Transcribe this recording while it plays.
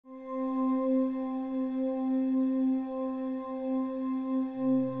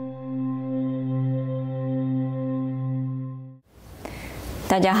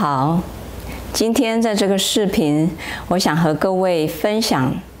大家好，今天在这个视频，我想和各位分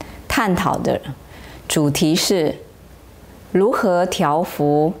享探讨的主题是如何调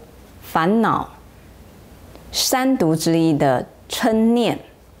伏烦恼三毒之一的嗔念、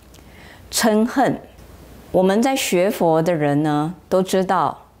嗔恨。我们在学佛的人呢，都知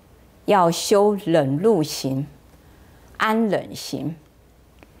道要修忍辱行、安忍行，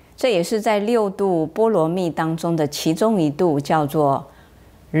这也是在六度波罗蜜当中的其中一度，叫做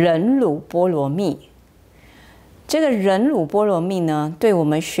忍辱波罗蜜。这个忍辱波罗蜜呢，对我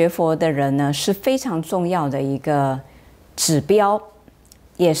们学佛的人呢是非常重要的一个指标，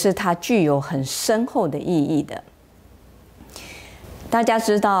也是它具有很深厚的意义的。大家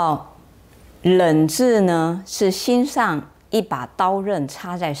知道，忍字呢是心上一把刀刃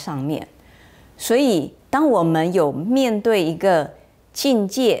插在上面，所以当我们有面对一个境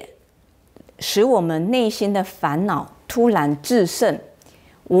界，使我们内心的烦恼突然炽盛，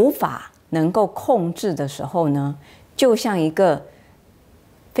无法能够控制的时候呢，就像一个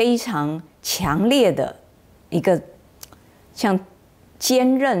非常强烈的一个像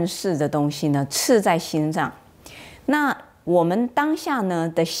坚刃似的东西呢，刺在心上。那我们当下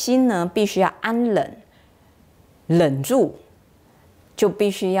呢的心呢，必须要安忍、忍住，就必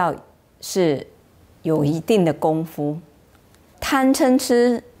须要是有一定的功夫。贪嗔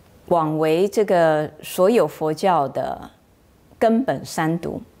痴广为这个所有佛教的根本三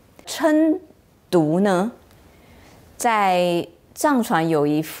毒。嗔毒呢，在藏传有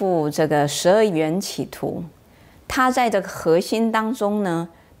一幅这个12缘起图，它在这个核心当中呢，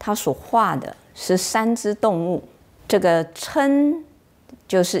它所画的是3只动物。这个嗔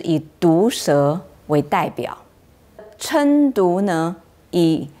就是以毒蛇为代表，嗔毒呢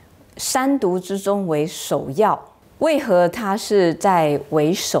以三毒之中为首要。为何它是在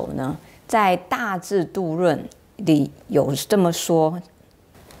为首呢？在《大智度论》里有这么说：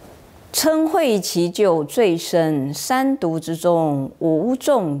嗔恚其咎最深，三毒之中无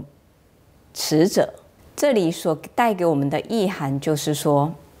众此者。这里所带给我们的意涵就是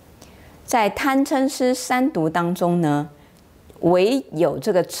说，在贪嗔痴三毒当中呢，唯有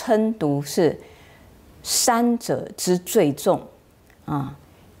这个嗔毒是三者之最重啊，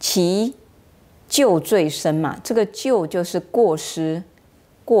其咎最深嘛。这个咎就是过失、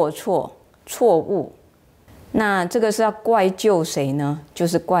过错、错误。那这个是要怪咎谁呢？就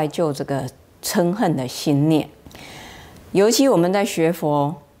是怪咎这个嗔恨的心念。尤其我们在学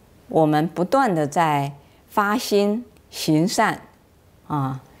佛，我们不断的在发心行善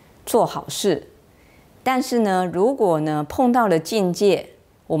啊，做好事。但是呢，如果呢碰到了境界，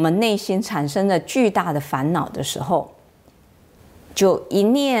我们内心产生了巨大的烦恼的时候，就一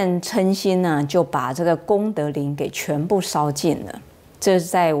念嗔心呢，就把这个功德林给全部烧尽了。这是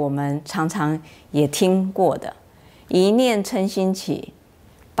在我们常常也听过的，一念嗔心起，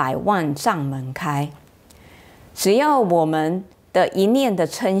百万障门开。只要我们的一念的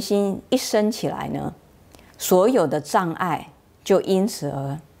嗔心一升起来呢，所有的障碍就因此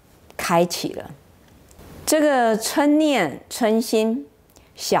而开启了。这个嗔念嗔心，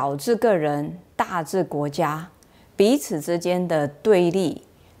小至个人，大至国家，彼此之间的对立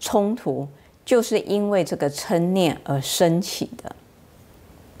冲突，就是因为这个嗔念而升起的。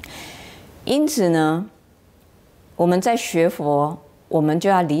因此呢，我们在学佛，我们就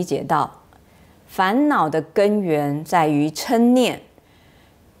要理解到，烦恼的根源在于嗔念。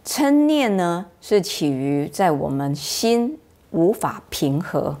嗔念呢，是起于在我们心无法平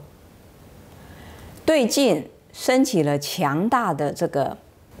和，对境升起了强大的这个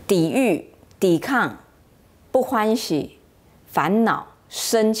抵御、抵抗、不欢喜、烦恼、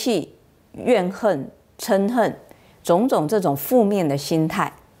生气、怨恨、嗔恨，种种这种负面的心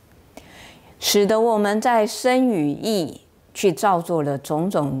态，使得我们在身语意去造作了种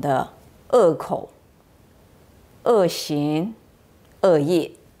种的恶口、恶行、恶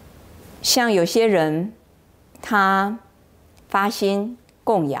业。像有些人，他发心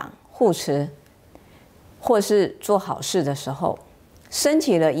供养、护持，或是做好事的时候，升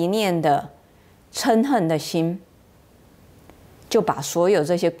起了一念的嗔恨的心，就把所有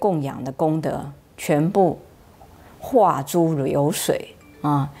这些供养的功德全部化诸流水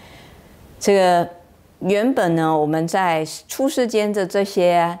啊。这个原本呢，我们在出世间的这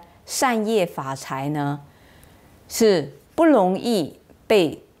些善业法财呢，是不容易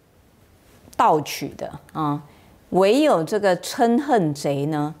被盗取的啊。唯有这个嗔恨贼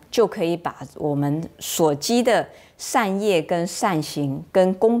呢，就可以把我们所积的善业跟善行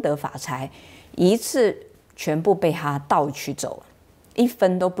跟功德法财，一次全部被他盗取走，一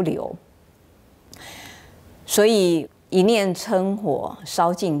分都不留。所以一念嗔火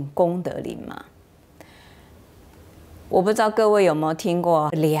烧尽功德林嘛。我不知道各位有没有听过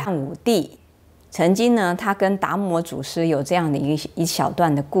梁武帝，曾经呢，他跟达摩祖师有这样的一小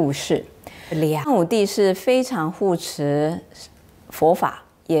段的故事。梁武帝是非常护持佛法，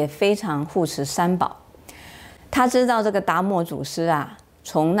也非常护持三宝。他知道这个达摩祖师啊，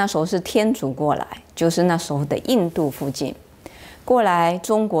从那时候是天竺过来，就是那时候的印度附近过来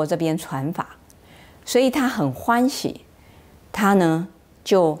中国这边传法，所以他很欢喜。他呢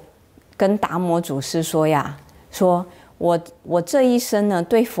就跟达摩祖师说呀，说我这一生呢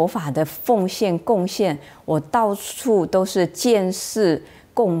对佛法的奉献贡献，我到处都是见识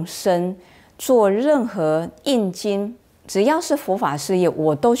共生，做任何印经，只要是佛法事业，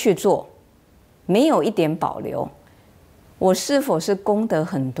我都去做，没有一点保留。我是否是功德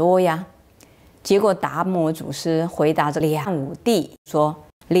很多呀？结果达摩祖师回答这梁武帝说：“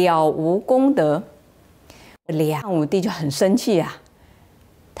了无功德。”梁武帝就很生气啊，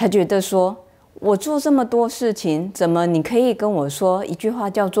他觉得说，我做这么多事情，怎么你可以跟我说一句话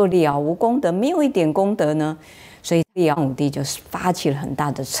叫做了无功德，没有一点功德呢？所以梁武帝就发起了很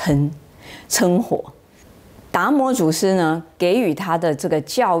大的嗔火。达摩祖师呢，给予他的这个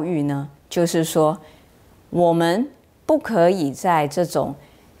教育呢，就是说，我们不可以在这种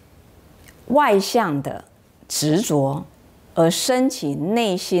外向的执着，而升起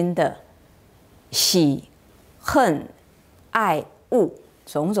内心的喜、恨、爱、恶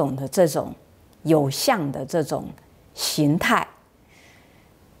种种的这种有相的这种形态，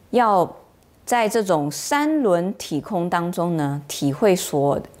要在这种三轮体空当中呢，体会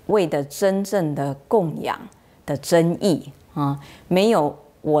所谓的真正的供养的真意啊，没有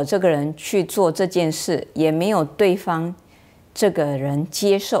我这个人去做这件事，也没有对方这个人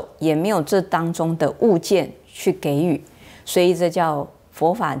接受，也没有这当中的物件去给予，所以这叫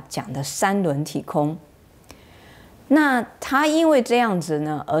佛法讲的三轮体空。那他因为这样子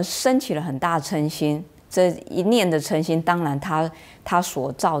呢，而升起了很大嗔心。这一念的嗔心，当然他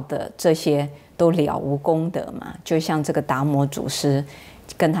所造的这些都了无功德嘛。就像这个达摩祖师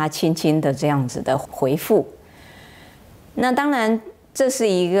跟他轻轻的这样子的回复。那当然，这是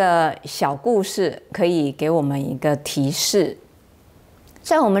一个小故事，可以给我们一个提示。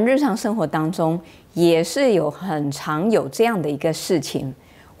在我们日常生活当中，也是很常有这样的一个事情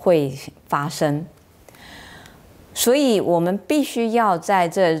会发生。所以我们必须要在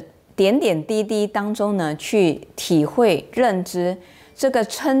这点点滴滴当中呢，去体会、认知这个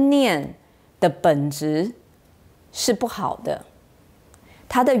嗔念的本质是不好的，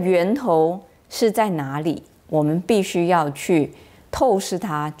它的源头是在哪里？我们必须要去透视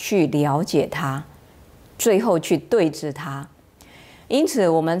它，去了解它，最后去对治它。因此，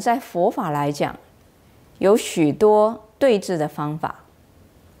我们在佛法来讲，有许多对治的方法，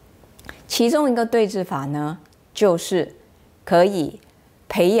其中一个对治法呢，就是可以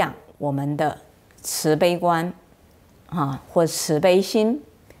培养我们的慈悲观或慈悲心，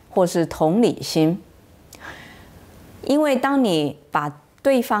或是同理心。因为当你把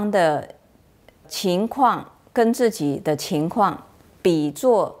对方的情况跟自己的情况比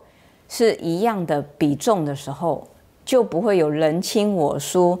作是一样的比重的时候，就不会有人轻我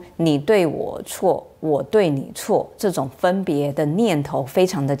疏，你对我错，我对你错这种分别的念头非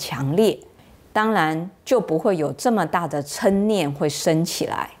常的强烈。当然就不会有这么大的嗔念会升起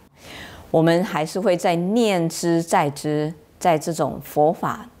来，我们还是会在念之在之，在这种佛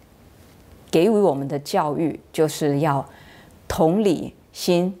法给予我们的教育，就是要同理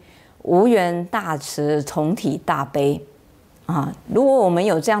心，无缘大慈，同体大悲如果我们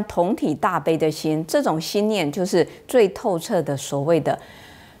有这样同体大悲的心，这种心念就是最透彻的所谓的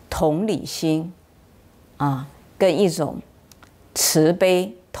同理心跟一种慈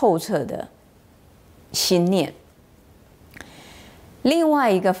悲透彻的心念。另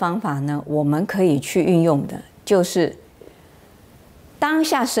外一个方法呢，我们可以去运用的，就是当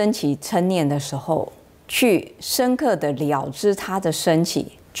下升起嗔念的时候，去深刻的了知它的升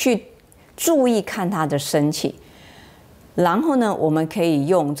起，去注意看它的升起。然后呢，我们可以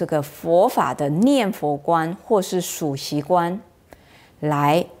用这个佛法的念佛观或是数息观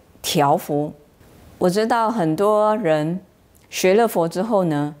来调伏。我知道很多人学了佛之后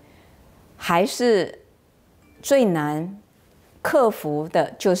呢，还是最难克服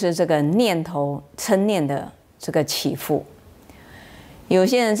的就是这个念头嗔念的这个起伏。有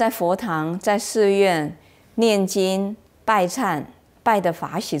些人在佛堂、在寺院念经、拜忏，拜得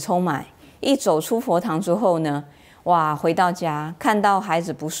法喜充满，一走出佛堂之后呢，哇，回到家看到孩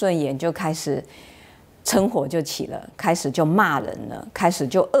子不顺眼，就开始嗔火就起了，开始就骂人了，开始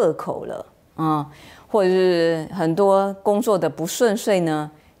就恶口了或者是很多工作的不顺遂呢，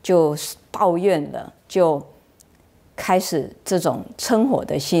就抱怨了，就开始这种嗔火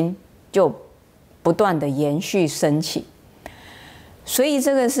的心就不断的延续升起。所以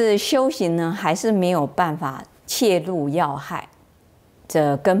这个是修行呢，还是没有办法切入要害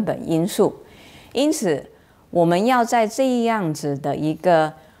这根本因素。因此，我们要在这样子的一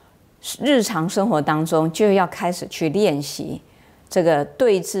个日常生活当中，就要开始去练习这个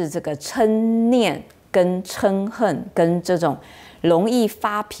对治这个嗔念跟嗔恨跟这种容易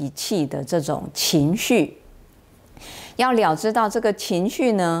发脾气的这种情绪。要了知到这个情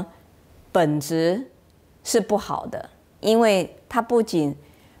绪呢，本质是不好的，因为它不仅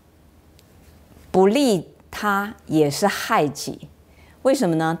不利他，也是害己。为什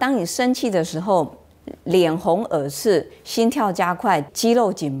么呢？当你生气的时候，脸红耳赤，心跳加快，肌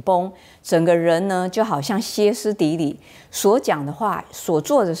肉紧绷，整个人呢就好像歇斯底里，所讲的话、所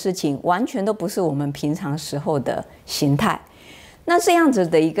做的事情，完全都不是我们平常时候的形态。那这样子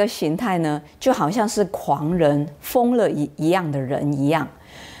的一个形态呢，就好像是狂人、疯了一样的人一样。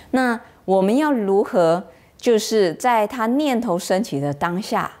那我们要如何，就是在他念头升起的当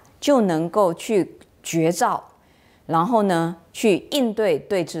下，就能够去觉照，然后呢，去应对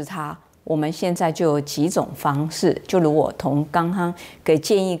对治他。我们现在就有几种方式，就如我刚刚给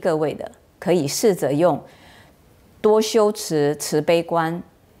建议各位的，可以试着用多修持慈悲观，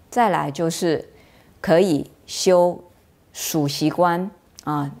再来就是可以修数息观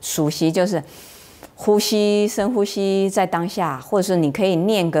啊，数息就是呼吸，深呼吸在当下，或者是你可以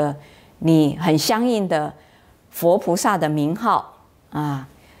念个你很相应的佛菩萨的名号啊，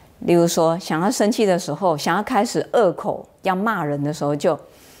例如说想要生气的时候，想要开始恶口要骂人的时候，就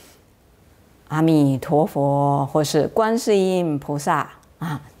阿弥陀佛，或是观世音菩萨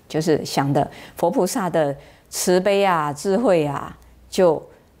啊，就是想的佛菩萨的慈悲啊、智慧啊，就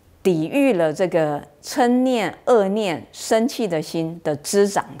抵御了这个嗔念、恶念、生气的心的滋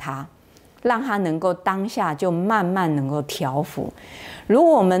长它，让它能够当下就慢慢能够调伏。如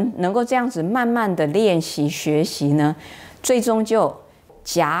果我们能够这样子慢慢的练习学习呢，最终就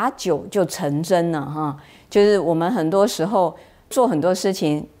假久就成真了哈。就是我们很多时候做很多事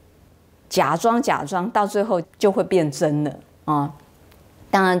情，假装，到最后就会变真了啊。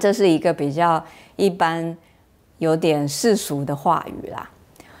当然，这是一个比较一般、有点世俗的话语啦。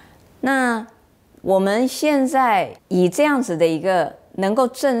那我们现在以这样子的一个能够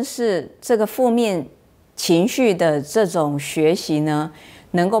正视这个负面情绪的这种学习呢，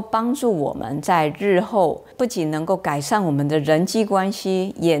能够帮助我们在日后不仅能够改善我们的人际关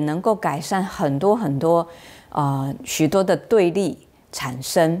系，也能够改善很多许多的对立产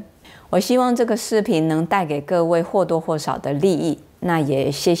生。我希望这个视频能带给各位或多或少的利益，那也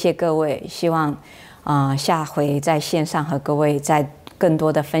谢谢各位，希望下回在线上和各位再更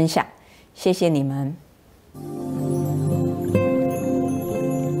多的分享，谢谢你们。